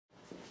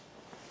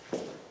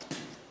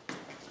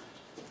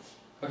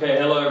Okay,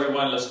 hello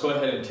everyone. Let's go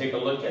ahead and take a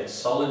look at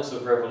solids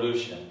of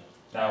revolution.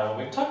 Now,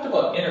 when we talked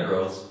about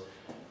integrals,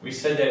 we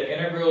said that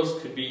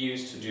integrals could be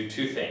used to do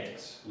two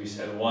things. We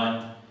said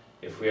one,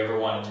 if we ever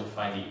wanted to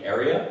find the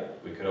area,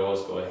 we could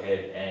always go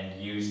ahead and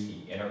use the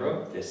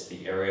integral. This is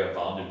the area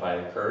bounded by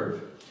the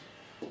curve.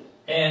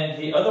 And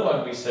the other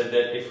one, we said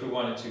that if we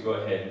wanted to go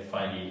ahead and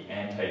find the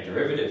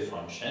antiderivative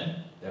function,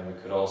 then we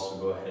could also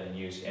go ahead and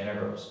use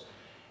integrals.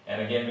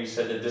 And again, we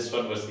said that this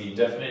one was the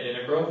definite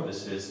integral.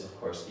 This is, of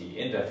course, the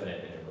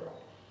indefinite integral.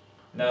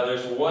 Now,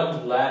 there's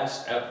one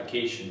last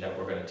application that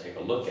we're going to take a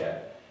look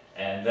at,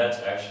 and that's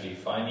actually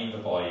finding the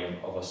volume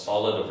of a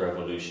solid of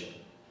revolution.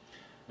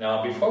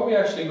 Now, before we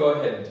actually go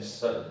ahead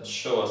and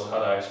show us how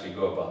to actually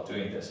go about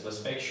doing this,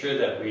 let's make sure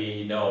that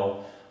we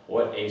know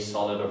what a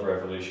solid of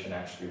revolution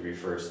actually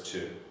refers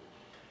to.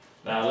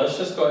 Now, let's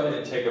just go ahead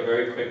and take a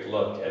very quick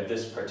look at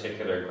this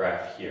particular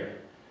graph here.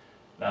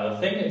 Now, the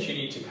thing that you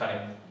need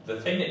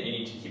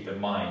to keep in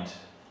mind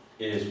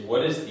is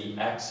what is the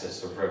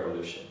axis of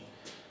revolution.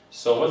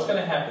 So what's going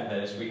to happen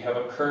then is we have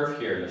a curve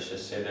here. Let's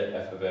just say that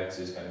f of x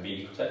is going to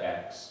be equal to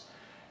x.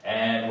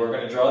 And we're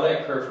going to draw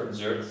that curve from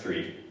 0 to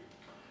 3.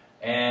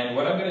 And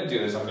what I'm going to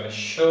do is I'm going to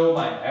show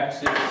my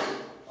axis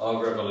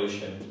of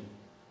revolution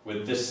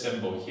with this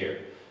symbol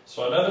here.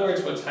 So in other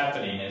words, what's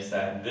happening is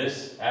that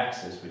this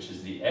axis, which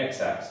is the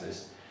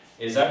x-axis,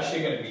 is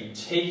actually going to be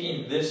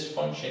taking this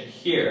function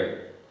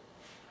here.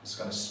 It's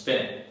going to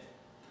spin it.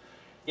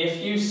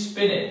 If you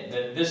spin it,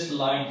 then this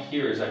line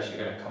here is actually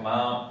going to come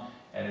out,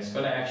 and it's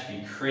going to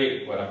actually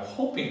create what I'm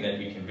hoping that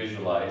you can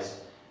visualize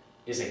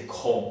is a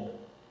cone.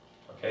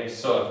 Okay,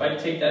 so if I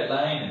take that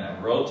line and I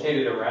rotate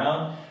it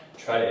around,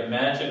 try to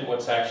imagine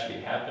what's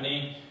actually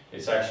happening,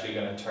 it's actually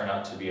going to turn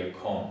out to be a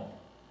cone.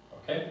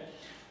 Okay,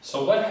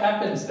 so what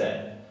happens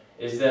then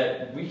is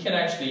that we can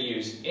actually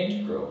use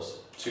integrals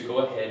to go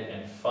ahead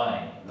and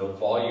find the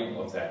volume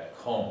of that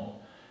cone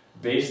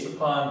based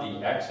upon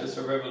the axis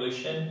of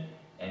revolution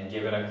and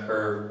given a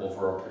curve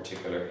over a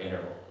particular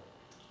interval.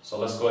 So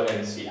let's go ahead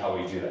and see how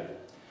we do that.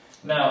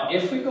 Now,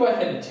 if we go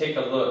ahead and take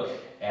a look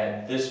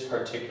at this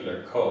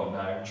particular cone, now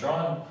I've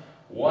drawn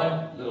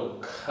one little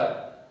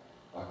cut,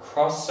 a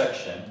cross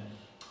section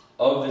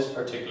of this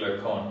particular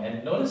cone,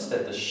 and notice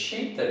that the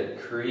shape that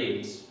it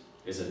creates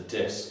is a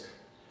disc.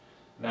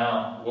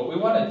 Now, what we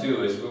want to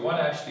do is we want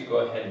to actually go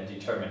ahead and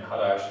determine how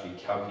to actually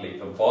calculate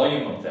the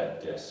volume of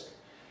that disc.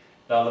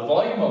 Now, the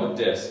volume of a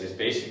disc is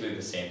basically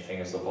the same thing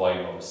as the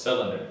volume of a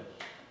cylinder.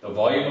 The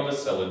volume of a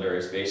cylinder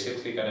is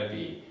basically going to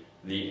be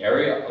the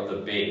area of the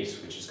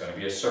base, which is going to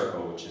be a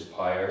circle, which is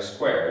pi r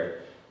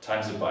squared,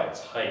 times it by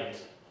its height.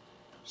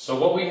 So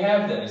what we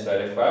have then is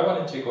that if I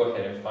wanted to go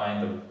ahead and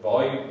find the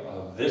volume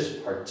of this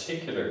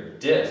particular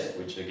disc,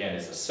 which again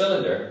is a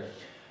cylinder,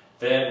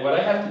 then what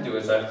I have to do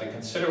is I have to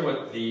consider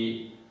what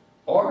the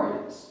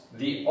r is.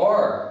 The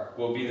r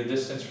will be the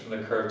distance from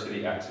the curve to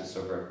the axis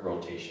of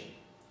rotation.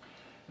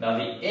 Now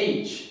the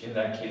h in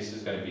that case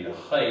is going to be the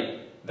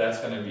height. That's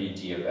going to be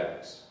d of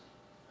x.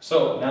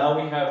 So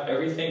now we have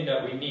everything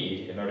that we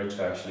need in order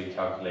to actually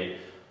calculate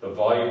the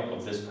volume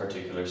of this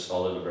particular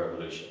solid of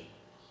revolution.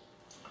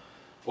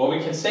 What we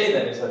can say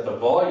then is that the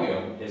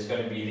volume is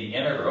going to be the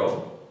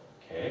integral,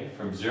 okay,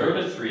 from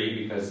 0 to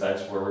 3, because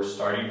that's where we're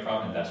starting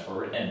from and that's where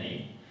we're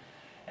ending.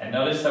 And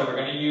notice that we're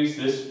going to use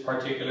this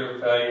particular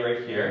value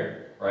right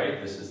here,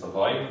 right? This is the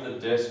volume of the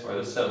disc or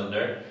the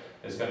cylinder.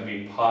 It's going to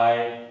be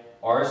pi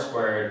r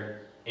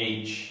squared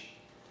h.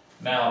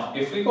 Now,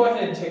 if we go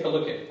ahead and take a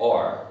look at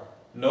r,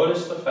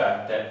 notice the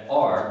fact that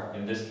r,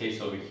 in this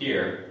case over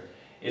here,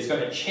 is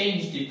going to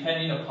change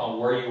depending upon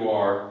where you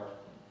are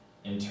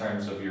in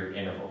terms of your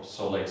interval.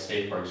 So like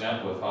say, for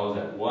example, if I was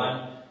at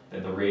 1,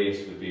 then the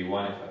radius would be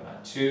 1. If I'm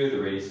at 2,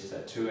 the radius is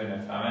at 2.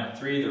 And if I'm at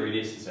 3, the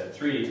radius is at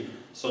 3.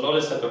 So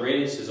notice that the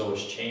radius is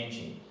always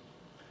changing.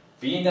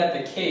 Being that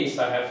the case,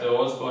 I have to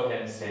always go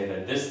ahead and say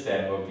that this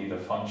then will be the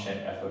function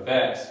f of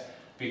x,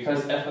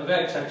 because f of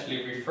x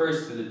actually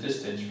refers to the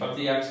distance from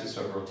the axis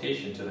of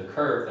rotation to the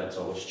curve that's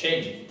always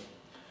changing.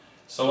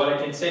 So what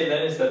I can say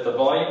then is that the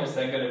volume is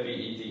then going to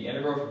be the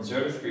integral from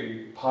 0 to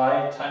 3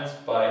 pi times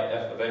by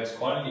f of x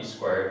quantity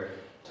squared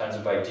times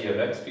by d of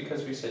x,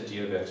 because we said d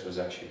of x was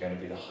actually going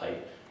to be the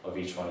height of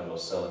each one of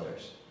those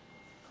cylinders.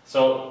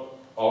 So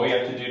all we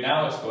have to do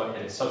now is go ahead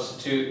and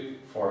substitute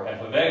for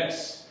f of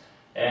x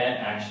and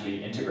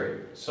actually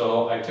integrate.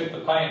 So I took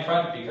the pi in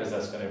front because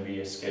that's going to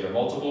be a scalar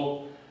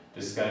multiple.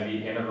 This is going to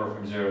be integral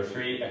from 0 to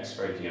 3 x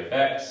squared d of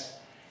x.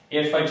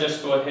 If I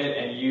just go ahead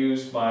and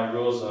use my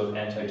rules of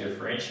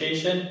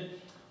antidifferentiation,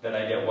 then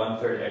I get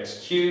 1/3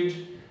 x cubed.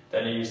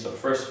 Then I use the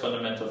first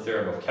fundamental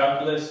theorem of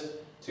calculus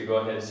to go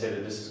ahead and say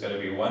that this is going to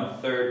be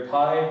 1/3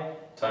 pi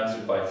times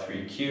it by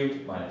 3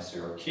 cubed minus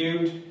 0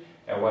 cubed.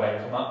 And what I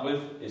come up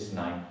with is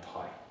 9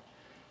 pi.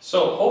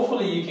 So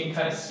hopefully you can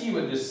kind of see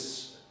what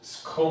this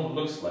cone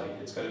looks like.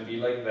 It's going to be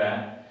like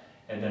that,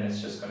 and then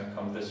it's just going to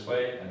come this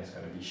way, and it's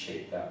going to be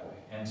shaped that way.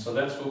 And so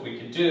that's what we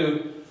can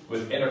do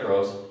with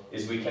integrals,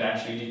 is we can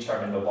actually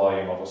determine the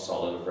volume of a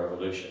solid of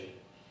revolution.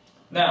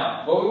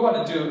 Now, what we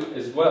want to do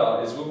as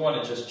well is we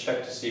want to just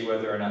check to see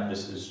whether or not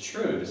this is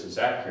true, this is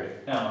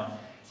accurate. Now,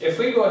 if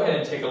we go ahead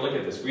and take a look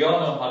at this, we all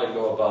know how to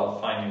go about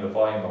finding the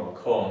volume of a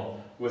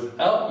cone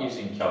without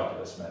using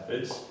calculus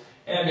methods,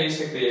 and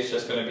basically it's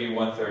just going to be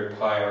 1/3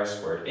 pi r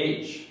squared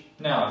h.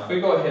 Now, if we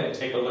go ahead and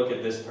take a look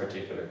at this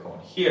particular cone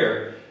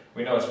here,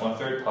 we know it's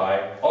 1/3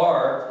 pi.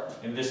 R,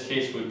 in this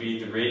case, would be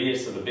the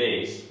radius of the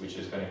base, which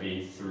is going to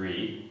be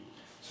 3.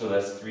 So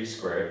that's 3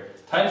 squared.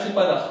 Times it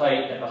by the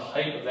height, and the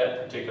height of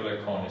that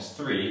particular cone is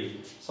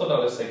 3. So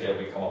notice again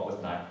we come up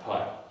with 9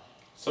 pi.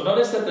 So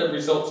notice that the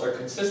results are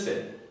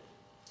consistent.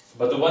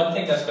 But the one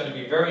thing that's going to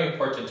be very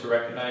important to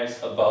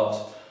recognize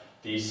about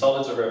the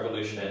solids of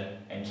revolution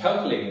and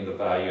calculating the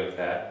value of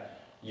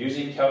that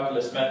using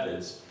calculus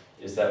methods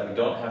is that we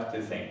don't have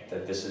to think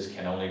that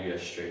can only be a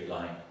straight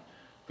line.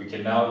 We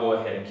can now go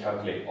ahead and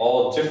calculate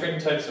all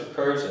different types of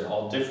curves and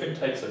all different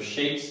types of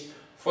shapes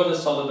for the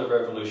solid of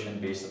revolution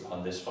based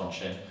upon this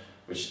function,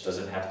 which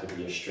doesn't have to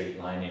be a straight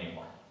line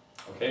anymore.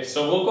 Okay,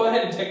 so we'll go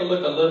ahead and take a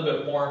look a little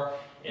bit more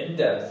in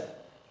depth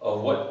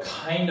of what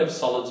kind of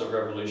solids of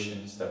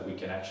revolutions that we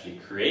can actually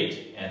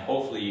create, and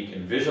hopefully you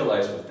can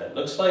visualize what that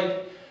looks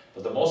like.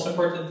 But the most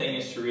important thing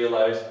is to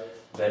realize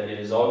that it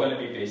is all going to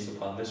be based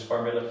upon this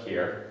formula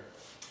here.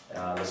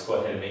 Let's go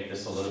ahead and make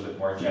this a little bit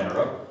more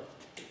general.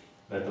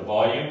 That the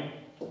volume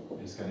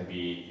is going to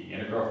be the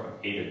integral from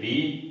a to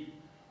b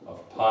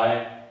of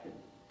pi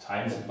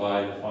times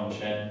by the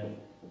function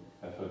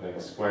f of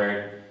x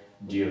squared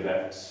d of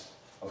x.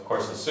 Of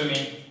course,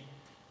 assuming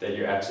that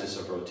your axis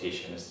of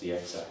rotation is the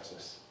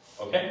x-axis.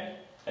 Okay?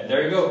 And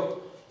there you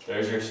go.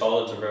 There's your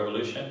solids of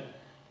revolution.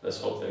 Let's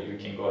hope that you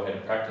can go ahead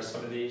and practice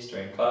some of these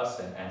during class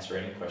and answer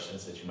any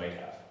questions that you might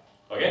have.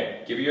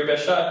 Okay? Give it your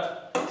best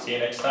shot. See you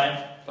next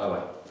time.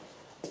 Bye-bye.